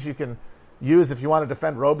those things you can use if you want to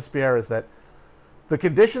defend Robespierre, is that the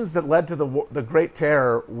conditions that led to the Great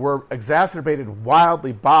Terror were exacerbated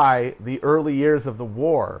wildly by the early years of the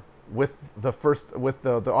war with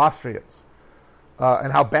the Austrians,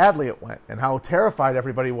 and how badly it went, and how terrified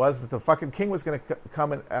everybody was that the fucking king was going to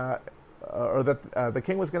come and or that the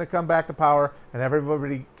king was going to come back to power and have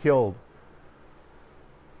everybody killed.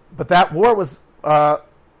 But that war was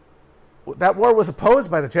opposed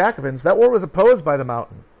by the Jacobins. That war was opposed by the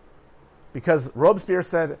Mountain, because Robespierre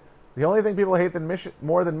said the only thing people hate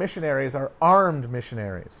more than missionaries are armed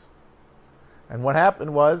missionaries. And what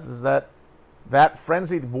happened was that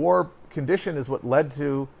frenzied war condition is what led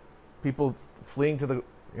to people fleeing to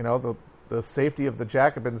the safety of the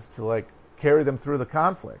Jacobins to, like, carry them through the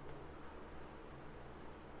conflict.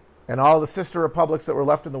 And all the sister republics that were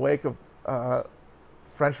left in the wake of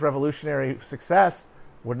French revolutionary success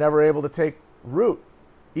were never able to take root,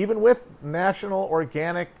 even with national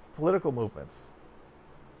organic political movements.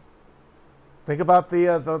 Think about the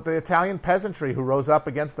Italian peasantry who rose up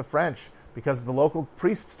against the French because the local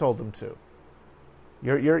priests told them to.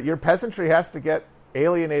 Your peasantry has to get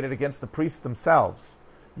alienated against the priests themselves.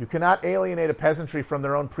 You cannot alienate a peasantry from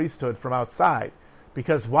their own priesthood from outside,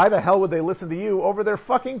 because why the hell would they listen to you over their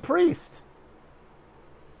fucking priest?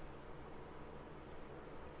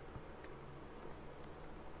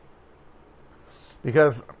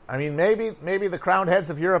 Because, I mean, maybe the crowned heads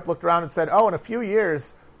of Europe looked around and said, oh, in a few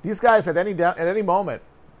years, these guys at any moment,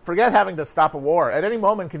 forget having to stop a war, at any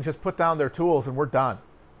moment can just put down their tools and we're done.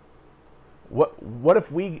 What if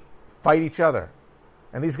we fight each other?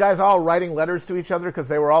 And these guys all writing letters to each other because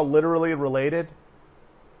they were all literally related.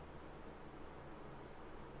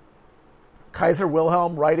 Kaiser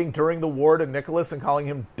Wilhelm writing during the war to Nicholas and calling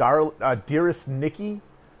him dearest Nicky.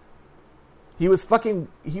 He was,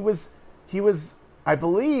 I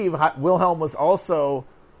believe Wilhelm was also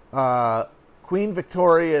Queen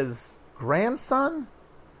Victoria's grandson,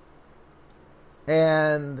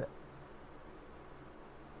 and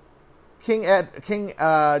King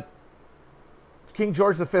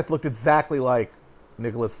George V looked exactly like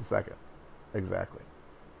Nicholas II, exactly.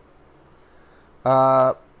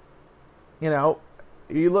 Think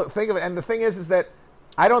of it, and the thing is that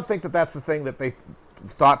I don't think that that's the thing that they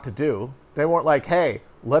thought to do. They weren't like, hey,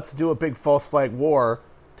 let's do a big false flag war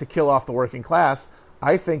to kill off the working class.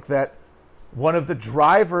 I think that one of the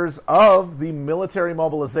drivers of the military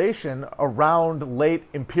mobilization around late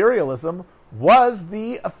imperialism was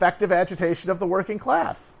the effective agitation of the working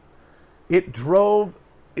class. It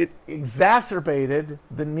exacerbated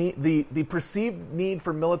the perceived need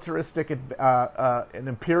for militaristic and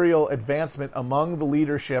imperial advancement among the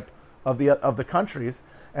leadership of the countries,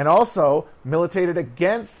 and also militated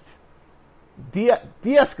against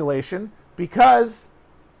de-escalation, because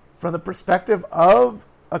from the perspective of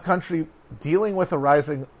a country dealing with a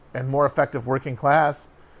rising and more effective working class,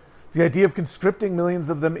 the idea of conscripting millions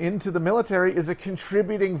of them into the military is a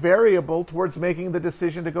contributing variable towards making the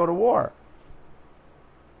decision to go to war.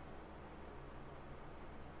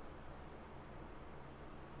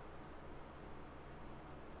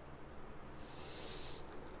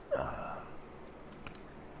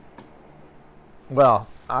 Well,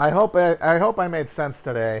 I hope I made sense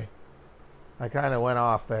today. I kind of went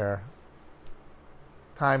off there.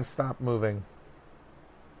 Time stopped moving.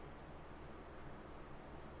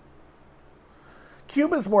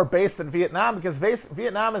 Cuba's more based than Vietnam because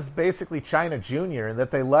Vietnam is basically China Junior in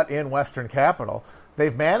that they let in Western capital.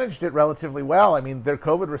 They've managed it relatively well. I mean, their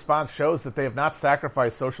COVID response shows that they have not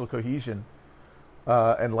sacrificed social cohesion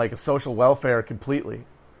and like social welfare completely.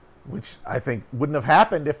 which I think wouldn't have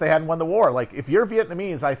happened if they hadn't won the war. Like, if you're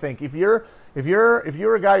Vietnamese, I think if you're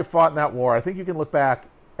a guy who fought in that war, I think you can look back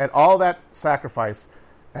at all that sacrifice,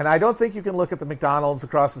 and I don't think you can look at the McDonald's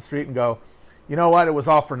across the street and go, you know what, it was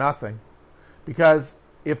all for nothing. Because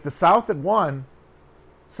if the South had won,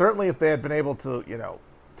 certainly if they had been able to,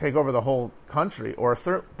 take over the whole country,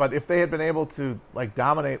 but if they had been able to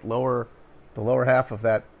dominate the lower half of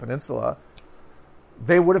that peninsula,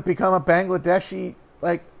 they would have become a Bangladeshi,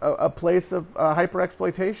 a place of hyper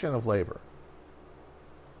exploitation of labor.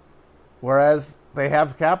 Whereas they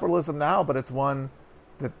have capitalism now, but it's one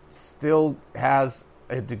that still has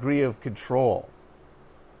a degree of control.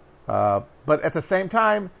 But at the same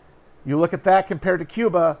time, you look at that compared to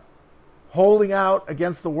Cuba, holding out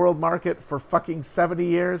against the world market for fucking 70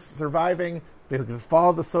 years, surviving the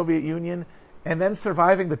fall of the Soviet Union, and then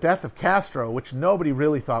surviving the death of Castro, which nobody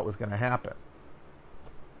really thought was going to happen.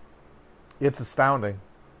 It's astounding.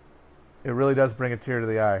 It really does bring a tear to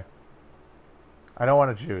the eye. I don't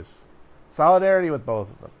want to choose. Solidarity with both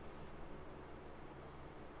of them.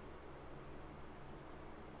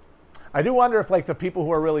 I do wonder if, the people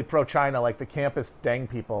who are really pro-China, like the campus Deng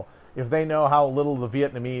people, if they know how little the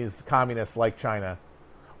Vietnamese communists like China,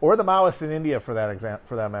 or the Maoists in India, for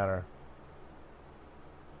that matter.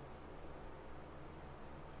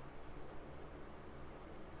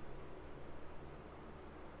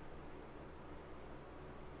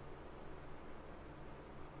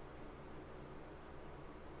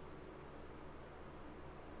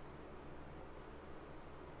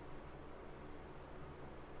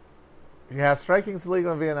 Yeah, striking's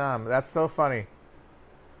illegal in Vietnam. That's so funny.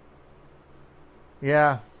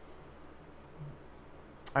 Yeah.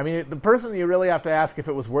 I mean, the person you really have to ask if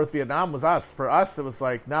it was worth Vietnam was us. For us, it was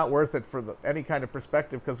not worth it for any kind of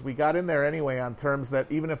perspective, because we got in there anyway on terms that,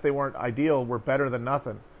 even if they weren't ideal, were better than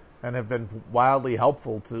nothing, and have been wildly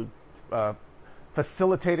helpful to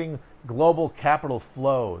facilitating global capital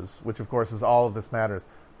flows, which of course is all of this matters.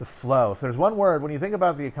 The flow. If there's one word, when you think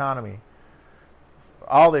about the economy,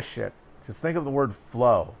 all this shit, just think of the word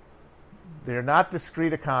flow. They're not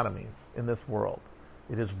discrete economies in this world.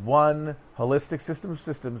 It is one holistic system of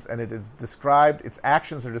systems, and it is described, its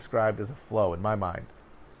actions are described as a flow in my mind.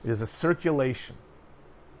 It is a circulation.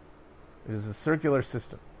 It is a circular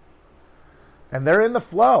system. And they're in the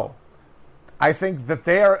flow. I think that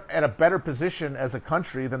they are at a better position as a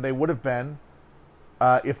country than they would have been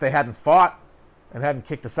if they hadn't fought and hadn't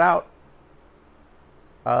kicked us out.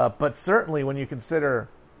 But certainly when you consider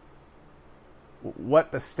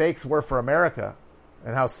what the stakes were for America,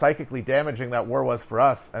 and how psychically damaging that war was for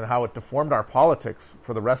us, and how it deformed our politics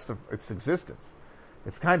for the rest of its existence,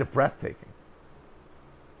 it's kind of breathtaking.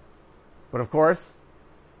 But of course,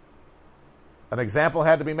 an example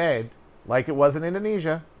had to be made, like it was in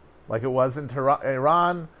Indonesia, like it was in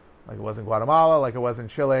Iran, like it was in Guatemala, like it was in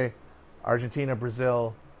Chile, Argentina,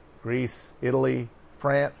 Brazil, Greece, Italy,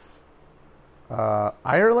 France,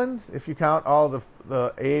 Ireland, if you count all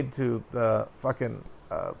the aid to the fucking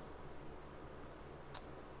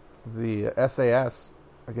the SAS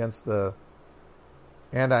against the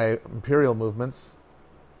anti-imperial movements.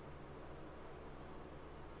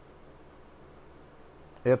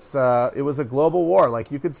 It was a global war.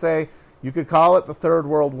 You could call it the Third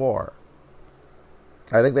World War.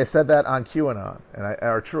 I think they said that on QAnon,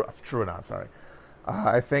 TrueAnon. Sorry,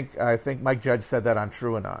 I think Mike Judge said that on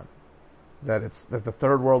TrueAnon, that the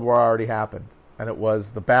Third World War already happened, and it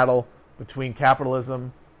was the battle between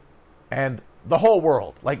capitalism and the whole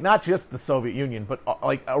world, not just the Soviet Union, but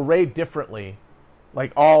arrayed differently,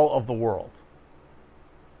 all of the world.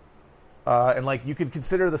 And you could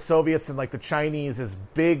consider the Soviets and the Chinese as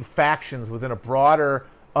big factions within a broader,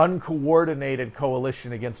 uncoordinated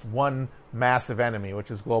coalition against one massive enemy,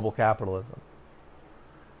 which is global capitalism.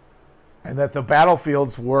 And that the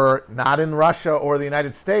battlefields were not in Russia or the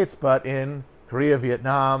United States, but in Korea,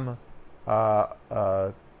 Vietnam,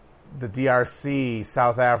 the DRC,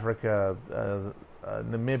 South Africa,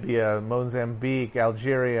 Namibia, Mozambique,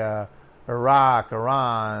 Algeria, Iraq,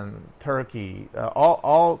 Iran, Turkey,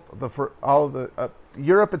 all of the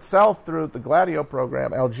Europe itself through the Gladio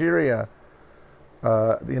program, Algeria,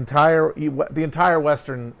 the entire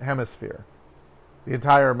Western Hemisphere, the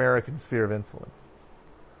entire American sphere of influence.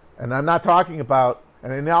 And I'm not talking about,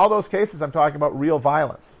 and in all those cases, I'm talking about real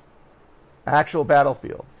violence, actual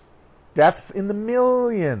battlefields, deaths in the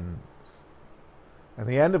millions, and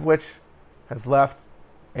the end of which has left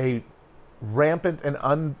a rampant and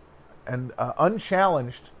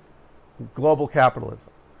unchallenged global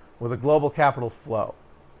capitalism with a global capital flow.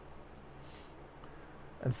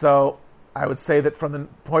 And so I would say that from the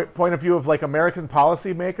point of view of American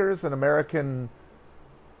policymakers and American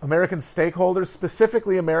American stakeholders,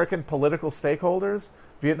 specifically American political stakeholders,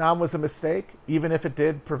 Vietnam was a mistake, even if it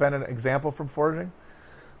did prevent an example from forging.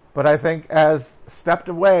 But I think as stepped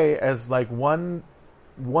away as like one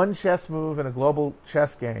chess move in a global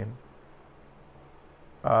chess game,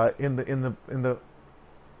 in the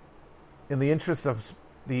interest of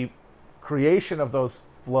the creation of those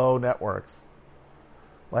flow networks.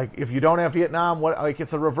 Like if you don't have Vietnam,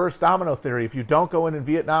 it's a reverse domino theory. If you don't go in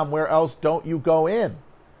Vietnam, where else don't you go in?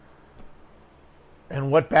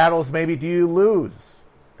 And what battles maybe do you lose?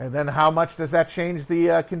 And then how much does that change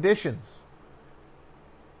the conditions?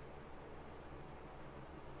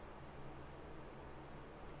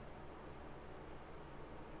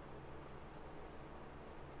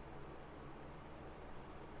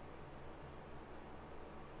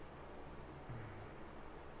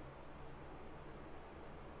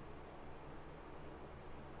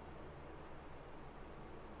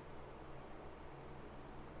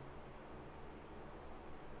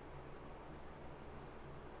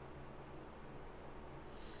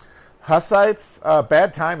 Hussites,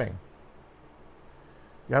 bad timing.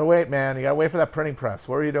 You gotta wait, man. You gotta wait for that printing press.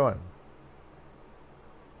 What are you doing?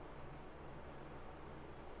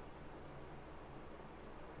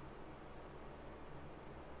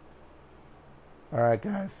 All right,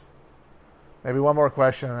 guys. Maybe one more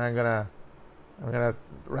question, and I'm gonna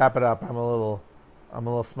wrap it up. I'm a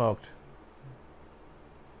little smoked.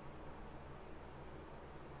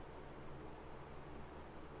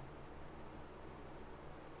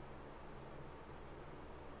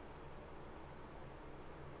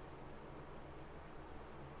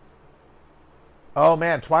 Oh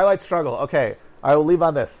man, Twilight Struggle. Okay, I will leave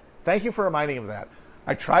on this. Thank you for reminding me of that.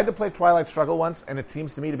 I tried to play Twilight Struggle once, and it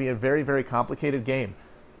seems to me to be a very, very complicated game.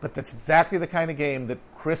 But that's exactly the kind of game that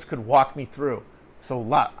Chris could walk me through. So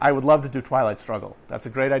I would love to do Twilight Struggle. That's a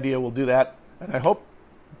great idea. We'll do that. And I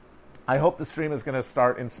hope the stream is going to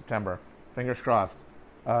start in September. Fingers crossed.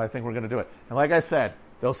 I think we're going to do it. And like I said,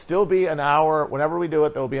 there'll still be an hour. Whenever we do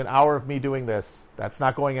it, there'll be an hour of me doing this. That's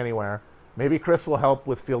not going anywhere. Maybe Chris will help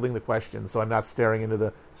with fielding the questions so I'm not staring into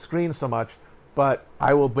the screen so much, but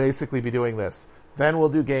I will basically be doing this. Then we'll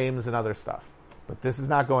do games and other stuff. But this is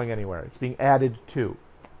not going anywhere. It's being added to.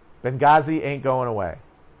 Benghazi ain't going away.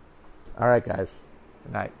 All right, guys.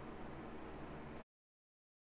 Good night.